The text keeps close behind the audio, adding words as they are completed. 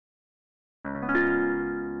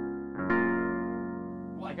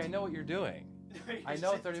Like I know what you're doing. I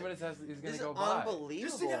know 30 minutes is going to go by. Unbelievable.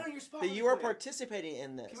 Just sit down on your spot. That you are participating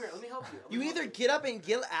in this. Come here, let me help you. You either get up and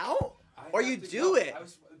get out, or you have to do go. it.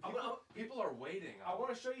 People are waiting. I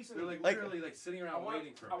want to show you something. They're like literally like sitting around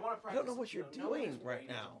waiting for me. I don't know what you're doing right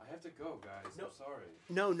now. I have to go, guys. I'm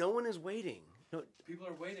sorry. No one is waiting. No, People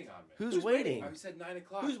are waiting on me. Who's waiting? I said 9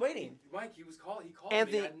 o'clock. Who's waiting? Mike, he called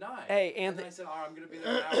Anthony, me at 9. hey, And then Anthony. I said, I'm going to be there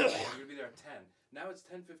an hour later. I'm going to be there at 10. Now it's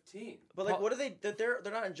 10:15. But like, what are they? That they're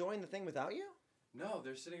not enjoying the thing without you? No,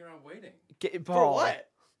 they're sitting around waiting. For what?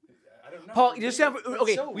 I don't know. Paul, For you just waiting. have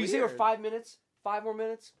okay. so Will you stay for weird. 5 minutes? 5 more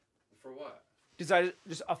minutes? For what? Just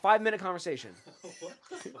a 5-minute conversation. What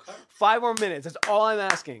the fuck? 5 more minutes. That's all I'm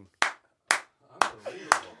asking.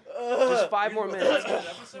 Unbelievable. Just 5 more minutes. An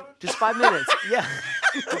episode? Just 5 minutes. Yeah.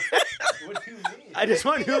 What do you mean? I just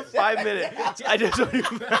want to do 5 minutes. I just want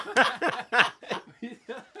to.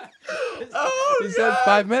 Oh, He said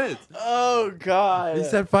 5 minutes. Oh God. He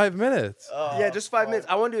said 5 minutes. Yeah, just 5 minutes.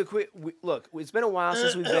 I want to do a quick look. It's been a while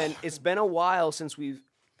since we've been. It's been a while since we've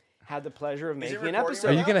had the pleasure of making an recording episode.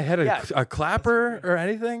 Are you going to hit Yeah. a clapper or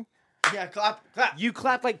anything? Yeah, clap. You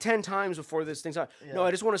clapped like 10 times before this thing's on. No,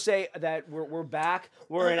 I just want to say that we're back.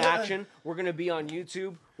 We're in action. We're gonna be on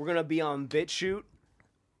YouTube. We're gonna be on BitChute.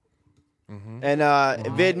 And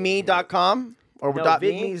vidme.com or No, dot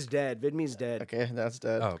me. VidMe's dead. VidMe's dead. Okay, that's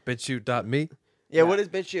dead. Oh, BitChute.me? Yeah, what is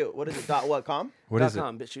BitChute? What is it? Dot what com? What is it?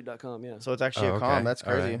 .com, BitChute.com, yeah. So it's actually Oh, a okay. com. That's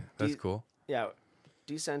All right. crazy. That's cool. Yeah,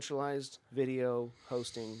 decentralized video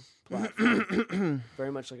hosting platform.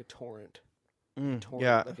 Very much like a torrent. Torrent,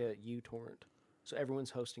 yeah. like a uTorrent. So everyone's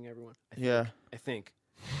hosting everyone. Yeah. I think.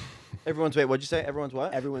 Everyone's wait. What'd you say? Everyone's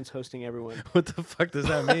what? Everyone's hosting everyone. What the fuck does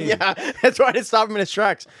that mean? Yeah, that's why I didn't stop him in his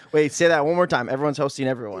tracks. Wait, say that one more time. Everyone's hosting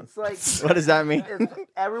everyone. It's like What does that mean?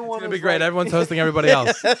 everyone. It's gonna be is great. like- Everyone's hosting everybody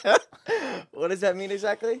else. What does that mean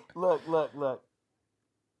exactly? Look.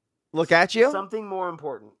 Look at you. Something more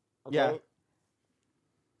important. Okay? Yeah.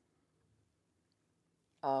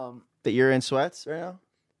 That you're in sweats right now.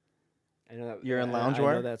 I know that You're in I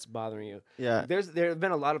loungewear? know that's bothering you. Yeah. There have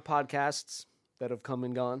been a lot of podcasts that have come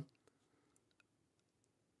and gone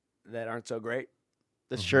that aren't so great.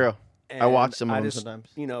 That's true. I And watch some of them just, sometimes.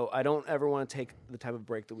 You know, I don't ever want to take the type of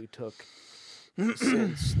break that we took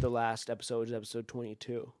since the last episode, which is episode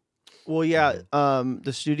 22. Well, yeah.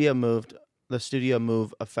 The studio moved. The studio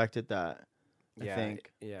move affected that. I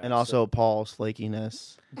think. Yeah. And also Paul's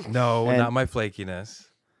flakiness. No, And- not my flakiness.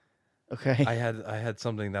 Okay. I had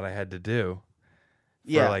something that I had to do.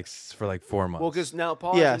 Yeah. For like 4 months. well, because now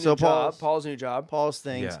Paul Yeah, has a so new job. Paul's- Paul's new job. Paul's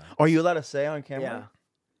things. Yeah. Are you allowed to say on camera Yeah.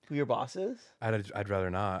 who your boss is? I'd rather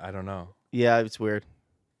not. I don't know. Yeah, it's weird.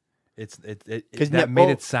 That no- made oh,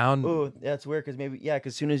 it sound. Oh, that's weird because maybe because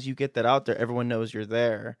as soon as you get that out there, everyone knows you're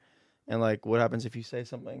there, and like, what happens if you say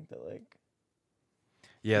something that like?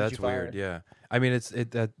 Yeah, Get that's you weird. fired. Yeah, I mean,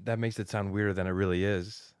 that makes it sound weirder than it really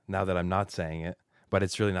is. Now that I'm not saying it, but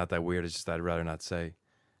it's really not that weird. It's just that I'd rather not say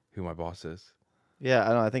who my boss is. Yeah,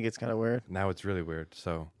 I know. I think it's kind of weird. Now it's really weird.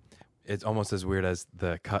 So it's almost as weird as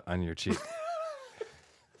the cut on your cheek.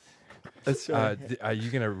 That's Are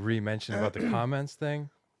you gonna re-mention about the comments thing?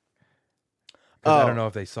 'Cause I Oh. don't know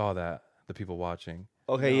if they saw that. The people watching.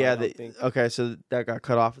 Okay, No, I yeah. don't think- Okay, so that got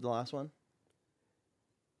cut off in the last one.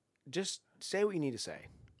 Just say what you need to say.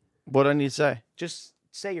 What do I need to say? Just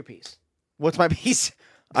say your piece. What's my piece?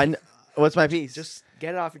 What's my piece? Just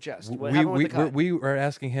get it off your chest. What We happened with the cut? we were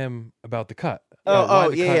asking him about the cut. Oh, why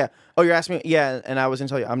the yeah, cut- yeah. Oh, you're asking me. Yeah, and I was gonna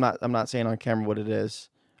tell you. I'm not saying on camera what it is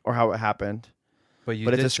or how it happened. But you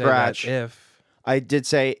But it's did a say that scratch. if I did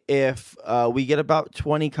say if we get about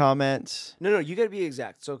 20 comments. No, you got to be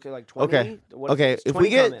exact. So, like 20. Okay. What Okay, it's if 20 we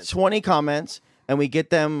get comments, 20 comments and we get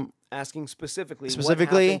them asking specifically what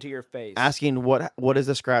Specifically, happened to your face. asking what is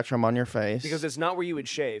the scratch from on your face? Because it's not where you would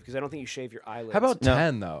shave, because I don't think you shave your eyelids. how about No.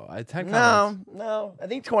 10 though? 10 comments. no, I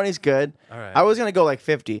think 20 is good. All right. I was gonna go like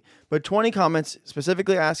 50, but 20 comments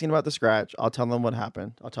specifically asking about the scratch. I'll tell them what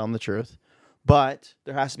happened. I'll tell them the truth, but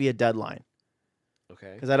there has to be a deadline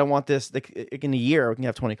Okay. because I don't want this. Like, in a year, we can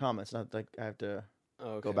have 20 comments. Not like I have to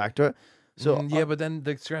Okay. go back to it. So yeah, but then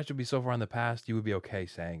the scratch would be so far in the past, you would be okay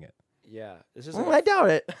saying it. Yeah. This is I doubt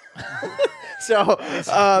it. so It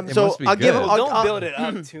so must be I'll give good. them. Well, don't I'll- build it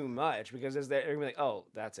up too much, because they're going to be like, oh,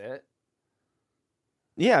 that's it.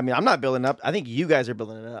 Yeah, I mean, I'm not building it up. I think you guys are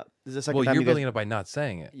building it up. This is the second Well, time you're you guys. building it up by not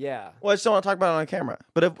saying it. Yeah. Well, I just don't want to talk about it on camera.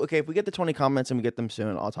 But if we get the 20 comments and we get them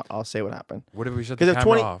soon, I'll say what happened. What if we shut 'Cause the if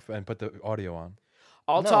camera 20 off and put the audio on?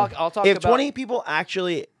 I'll No. talk If about 20 people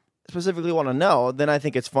actually specifically want to know, then I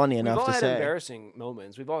think it's funny We've enough all to had say. embarrassing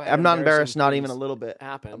moments. We've all had I'm not embarrassed, embarrassing not things even a little bit.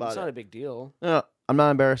 happen. about It's not it. a big deal. No, I'm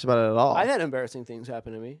not embarrassed about it at all. I've had embarrassing things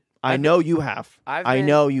happen to me. I know you have. I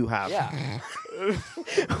know you have. Yeah,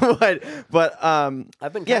 but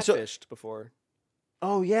I've been Yeah, so- catfished before.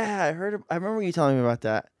 oh yeah, I remember you telling me about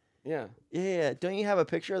that. Yeah. Yeah. Don't you have a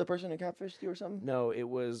picture of the person who catfished you or something? No, it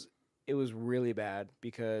was really bad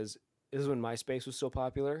because this is when MySpace was still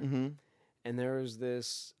popular, Mm-hmm. and there was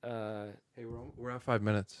this. Hey, we're at 5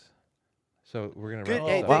 minutes, so we're gonna Good- wrap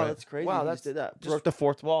hey, this up, Wow, right? that's crazy. Wow, you that's just did that. just- Broke the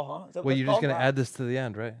fourth wall, huh? Is that Well, what you're it's just called? gonna Wow. add this to the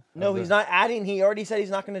end, right? No, Of he's the- not adding. He already said he's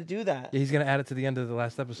not going to do that. Yeah, he's gonna add it to the end of the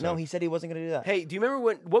last episode. No, he said he wasn't going to do that. Hey, do you remember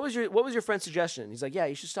what was your friend's suggestion? He's like, yeah,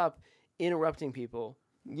 you should stop interrupting people.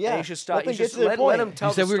 Yeah, and you should stop. let them You get should to the let point. him tell.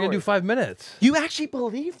 You said the we were gonna do story. 5 minutes. You actually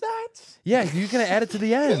believe that? Yeah, you're gonna add it to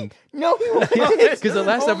the end. No, he won't. Because the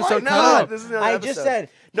last Oh my episode cut God. out. This is another I episode. just said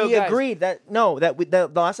No, he guys. agreed that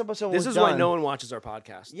the last episode This was is why done. no one watches our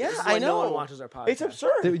podcast. Yeah, This is I why know. No one watches our podcast. It's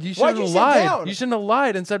absurd. Dude, you Why'd shouldn't you have sit lied. down? You shouldn't have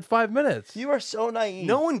lied and said 5 minutes. You are so naive.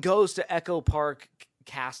 No one goes to Echo Park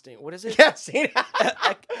casting. What is it? Yeah, see?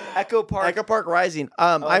 Echo Park. Echo Park Rising.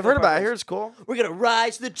 I've Echo heard about it. I Park hear it's cool. We're gonna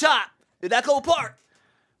rise to the top at Echo Park.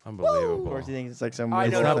 Of Unbelievable. course, you think it's like some. I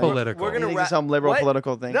It's know, not no, political. We're You gonna think ra- it's some liberal What?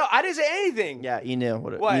 political thing. No, I didn't say anything. Yeah, you knew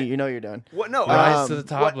what, What? you know you're doing. What? No. Rise to Um, the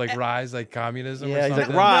top, what- like rise, like communism Yeah, or he's something.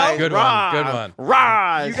 like rise, Good rise, one. Good one.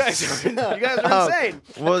 Rise. you guys are insane.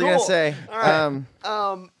 What was I gonna Cool. say? All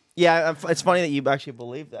right. Yeah, it's funny that you actually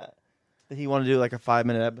believe that he wanted to do like a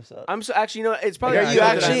 5-minute episode. I'm so actually, you know, it's probably. Are Yeah, you I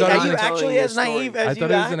thought actually it was are you an actually as naive as I you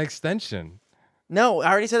thought it was act? an extension. No,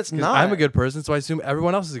 I already said it's 'Cause not. I'm a good person, so I assume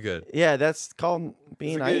everyone else is good. Yeah, that's called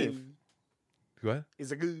being naive. What?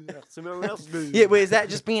 He's a good. Someone else good. Yeah, wait, is that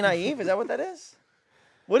just being naive? Is that what that is?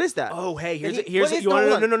 What is that? Oh, hey, here's He- here's what is- you want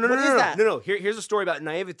hold no on. no no no What no is no that? no no. Here's a story about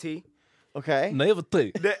naivety. Okay,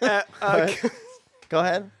 Naivety. go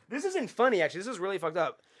ahead. This isn't funny, actually. This is really fucked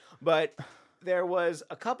up. But there was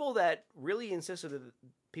a couple that really insisted that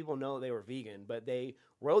people know they were vegan, but they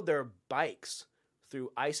rode their bikes through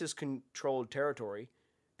ISIS-controlled territory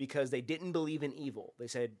because they didn't believe in evil. They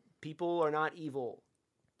said people are not evil,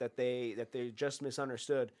 that they just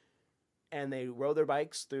misunderstood, and they rode their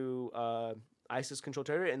bikes through ISIS-controlled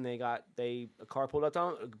territory, and a car pulled up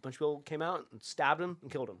on them, a bunch of people came out and stabbed them and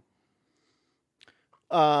killed them.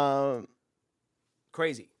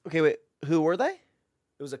 Crazy. Okay, wait. Who were they?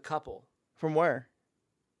 It was a couple. From where?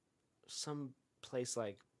 Some place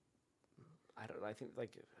like I think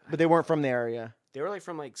like But they weren't from the area. they were like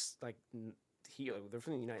from here. They're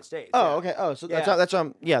from the United States. Oh, yeah. okay. Oh, so Yeah. that's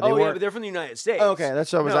yeah. They Oh were. yeah, but they're from the United States. Oh, okay,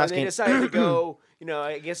 that's what I was No, and asking. they decided to go. You know,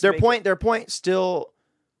 I guess to their make point still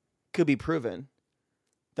could be proven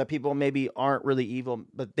that people maybe aren't really evil,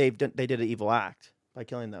 but they did an evil act by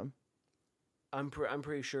killing them. I'm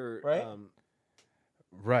pretty sure. Right?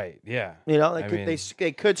 Right. Yeah. You know, I mean-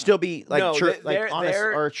 they could still be like No, true, they're- like honest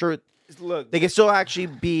they're- or true. Look, They can still actually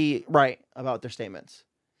be right about their statements.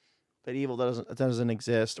 That evil doesn't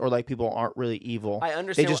exist, or like people aren't really evil. I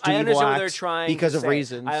understand. They just do I evil understand what they're acts trying because to of say.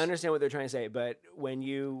 reasons. I understand what they're trying to say, but when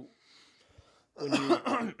you,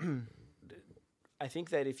 I think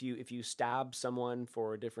that if you stab someone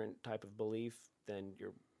for a different type of belief, then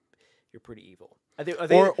you're pretty evil. I think,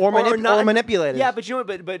 or manipulated. Yeah, but you know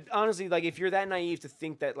what? But honestly, like if you're that naive to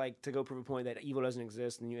think that like to go prove a point that evil doesn't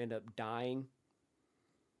exist and you end up dying,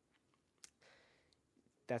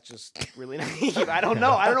 that's just really naive. I don't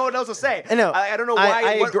know. I don't know what else to say. I know. I don't know why.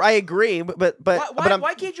 I agree, but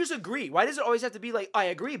Why can't you just agree? Why does it always have to be like I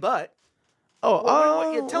agree, but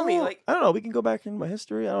tell me, like I don't know. We can go back in my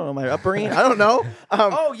history. I don't know my upbringing. I don't know.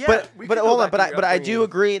 Oh, yeah, but we but can go hold on. back to your But I do upbringing.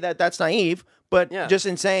 agree that that's naive. But Yeah. just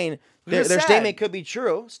insane. It's Their sad. statement could be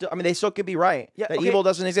true. Still, I mean, they still could be right. Yeah, that okay, evil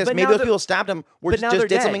doesn't exist. but Maybe now those they're- people stabbed him. Were but now just they're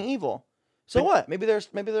did dead. something evil. So what? Maybe they're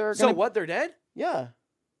gonna. so what? They're dead. Yeah.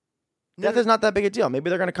 No, Death is not that big a deal. Maybe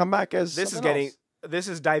they're gonna come back as. This is something getting. else. This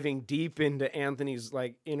is diving deep into Anthony's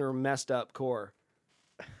like inner messed up core.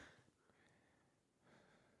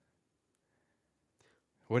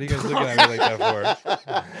 What are you guys looking at me like that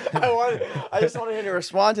for? I just wanted him to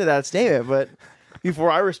respond to that statement, but before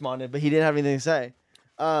I responded, but he didn't have anything to say.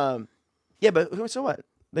 Yeah, but so what?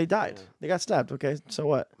 They died. Yeah. They got stabbed. Okay, so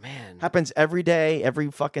what? Man, Happens every day, every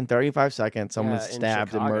fucking 35 seconds. Someone's in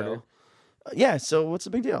stabbed and Chicago. murdered. Yeah. So what's the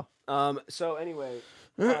big deal? So anyway,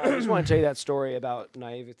 I just want to tell you that story about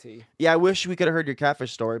naivety. Yeah, I wish we could have heard your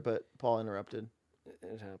catfish story, but Paul interrupted.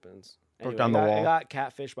 It happens. Broke Anyway, down the I wall. got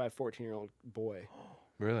catfished by a 14-year-old boy.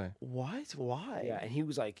 Really? What? Why? Yeah, and he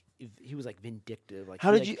was like vindictive. Like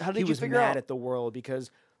How he, did you- like, how did he you was figure mad out? at the world because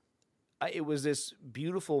it was this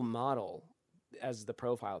beautiful model as the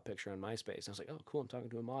profile picture on MySpace. I was like, oh, cool, I'm talking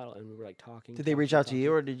to a model, and we were like talking. Did they reach out to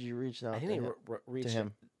you, or did you reach out? I think to they him? reached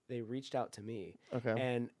him? They reached out to me, Okay.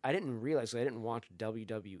 and I didn't realize I didn't watch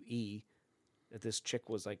WWE that this chick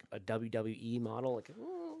was like a WWE model. Like,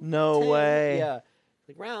 No way. Yeah,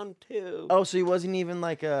 like round 2. Oh, so he wasn't even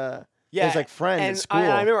like a. yeah, It was like friends And at school.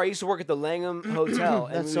 I remember I used to work at the Langham Hotel,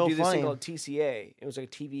 and That's we so would do this funny. thing called TCA. It was like a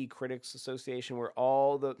TV Critics Association where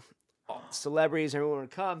all the celebrities, everyone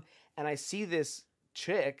would come, and I see this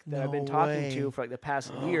chick that I've been No talking way. to for like the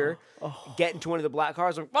past year Oh. get into one of the black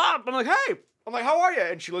cars. I'm like, Bob! I'm like, hey! I'm like, how are you?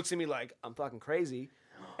 And she looks at me like, I'm fucking crazy.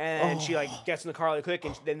 And she like gets in the car really quick,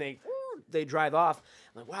 and then they drive off.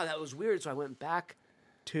 I'm like, wow, that was weird. So I went back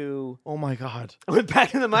to Oh my God. I went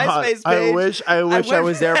back to the God, MySpace page. I wish I went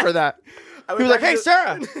was there for that. I He went was like, back "Hey, to-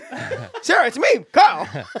 Sarah, Sarah, it's me, Kyle."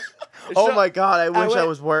 Oh So- my God, I wish I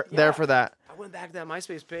went- was yeah. there for that. I went back to that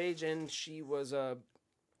MySpace page, and she was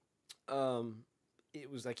it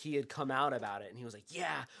was like he had come out about it, and he was like,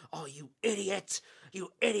 "Yeah, oh you idiots, I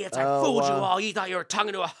Oh, fooled you wow. all. You thought you were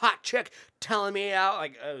talking to a hot chick, telling me out."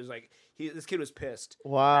 Like it was like this kid was pissed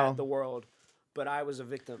Wow, at the world, but I was a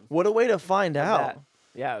victim. what a way to find of out. that.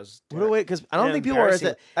 Yeah, it was. What a way, because I don't and think people are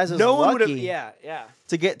embarrassing. as No one would have. lucky Yeah.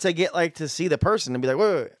 to get like to see the person and be like,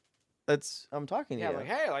 wait, I'm talking to Yeah, you. like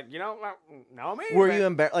hey, like know me? Were But- you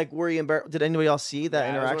embarrassed? Like, were you embarrassed? Did anybody else see that Yeah, it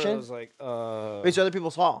was one of interaction? those, like, Wait, so other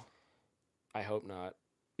people saw. I hope not.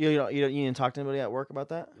 You didn't talk to anybody at work about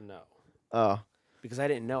that? No, Oh, because I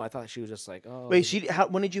didn't know. I thought she was just like, oh. wait,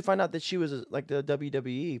 when did you find out that she was like the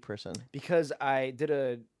WWE person? Because I did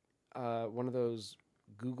a one of those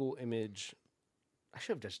Google image. I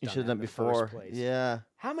should have just You done should have that done in the before. first place. Yeah.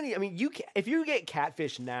 How many? I mean, if you get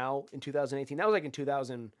catfish now in 2018, that was like in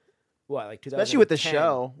 2000. What, like 2010? Especially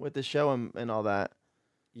with the show and all that,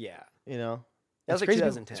 Yeah, you know. that was It's like crazy people-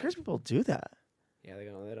 2010. It's crazy people do that. Yeah, they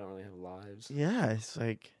don't really have lives. Yeah, it's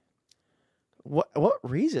like, what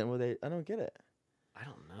reason would they? I don't get it. I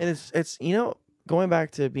don't know. And it's going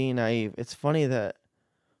back to being naive. It's funny that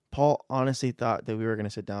Paul honestly thought that we were gonna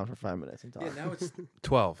sit down for 5 minutes and talk. Yeah, now it's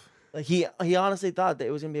 12. Like he honestly thought that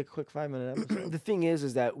it was gonna be a quick 5-minute episode. The thing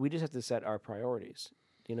is that we just have to set our priorities.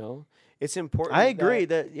 You know, it's important. I agree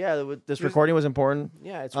that this There's- recording was important.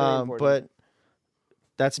 Yeah, it's really important. But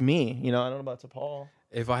that's me. You know, I don't know about to Paul.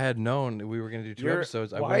 If I had known we were going to do 2 You're-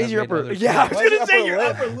 episodes, I why would is your upper- Yeah, I was Why is gonna your say upper your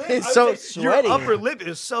lip- upper lip. it's I was so like, sweaty. Your upper lip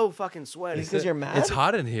is so fucking sweaty. It's because you're mad. It's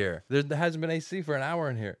hot in here. There hasn't been AC for an hour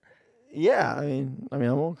in here. Yeah, I mean, I'm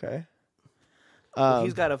okay.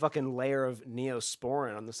 He's got a fucking layer of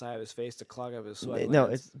Neosporin on the side of his face to clog up his sweat. No,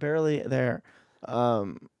 glands. it's barely there.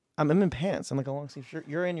 I'm in pants. I'm like a long sleeve shirt.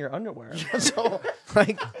 You're in your underwear. So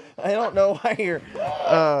like I don't know why you're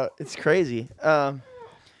it's crazy.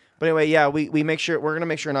 But anyway, yeah, we're gonna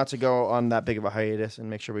make sure not to go on that big of a hiatus and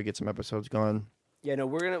make sure we get some episodes going. Yeah, no,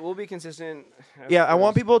 we'll be consistent. Yeah, I want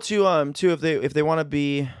After- people to if they want to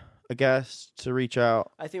be a guest to reach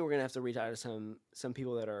out. I think we're gonna have to reach out to some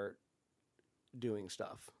people that are doing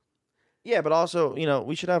stuff. Yeah, but also,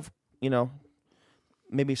 we should have,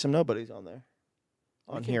 maybe some nobodies on there.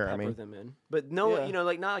 We On can here, I pepper mean. them in, but no, Yeah.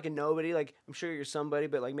 like not like a nobody. Like I'm sure you're somebody,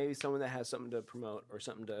 but like maybe someone that has something to promote or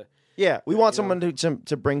something to. Yeah, we Yeah, want you know. someone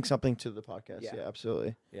to bring something to the podcast. Yeah. Yeah,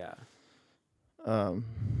 absolutely. Yeah.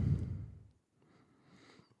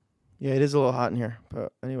 Yeah, it is a little hot in here,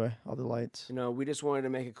 but anyway, all the lights. We just wanted to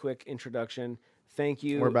make a quick introduction. Thank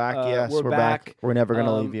you. We're back. Yes, we're back. We're never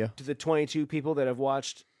gonna leave you. To the 22 people that have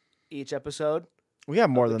watched each episode. We have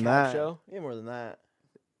more the than Cap that. Show? We have more than that.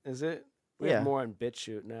 Is it? We Yeah. have more on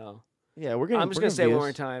BitChute now. Yeah, we're gonna. I'm just we're gonna say views. one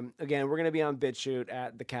more time. Again, we're gonna be on BitChute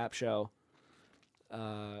at the Cap Show.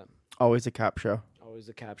 Always a Cap Show. Always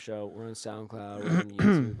the Cap Show. We're on SoundCloud. We're on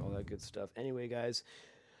YouTube. All that good stuff. Anyway, guys,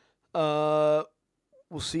 we'll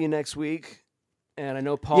see you next week. And I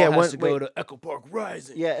know Paul Yeah, has to wait. go to Echo Park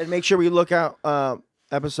Rising. Yeah, and make sure we look out.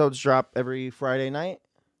 Episodes drop every Friday night,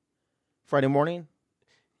 Friday morning.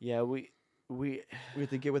 Yeah, we We have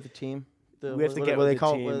to get with the team. we have to get what with they the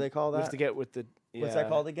call team. what do they call We that? have to get with the. What's that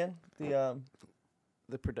called again? The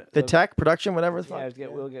The tech production, whatever. The Yeah,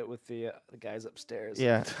 fuck. we'll get with the guys upstairs.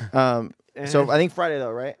 Yeah. And- So I think Friday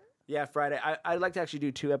though, right? yeah, Friday. I'd like to actually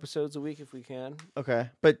do 2 episodes a week if we can. Okay.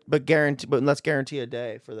 But let's guarantee a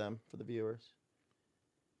day for them, for the viewers.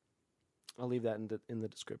 I'll leave that in the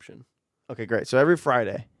description. Okay, great. So every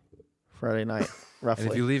Friday night, roughly.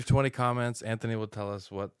 And if you leave 20 comments, Anthony will tell us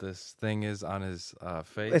what this thing is on his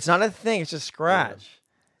face. It's not a thing. It's just scratch.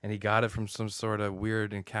 And he got it from some sort of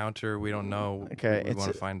weird encounter. We don't know. Okay, We it's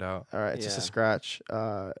want to find out. All right, it's just a Yeah. scratch.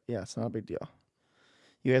 Yeah, it's not a big deal.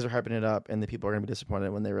 You guys are hyping it up, and the people are gonna be disappointed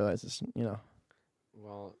when they realize it's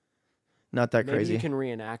Well, not that maybe crazy. you can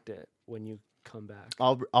reenact it when you come back.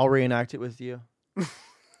 I'll reenact it with you.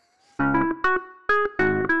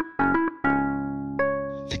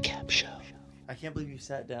 The Cap Show. I can't believe you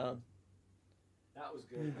sat down. That was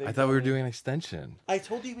good. I thought we were doing an extension. I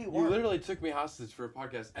told you we You weren't. literally took me hostage for a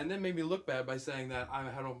podcast and then made me look bad by saying that I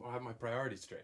don't have my priorities straight.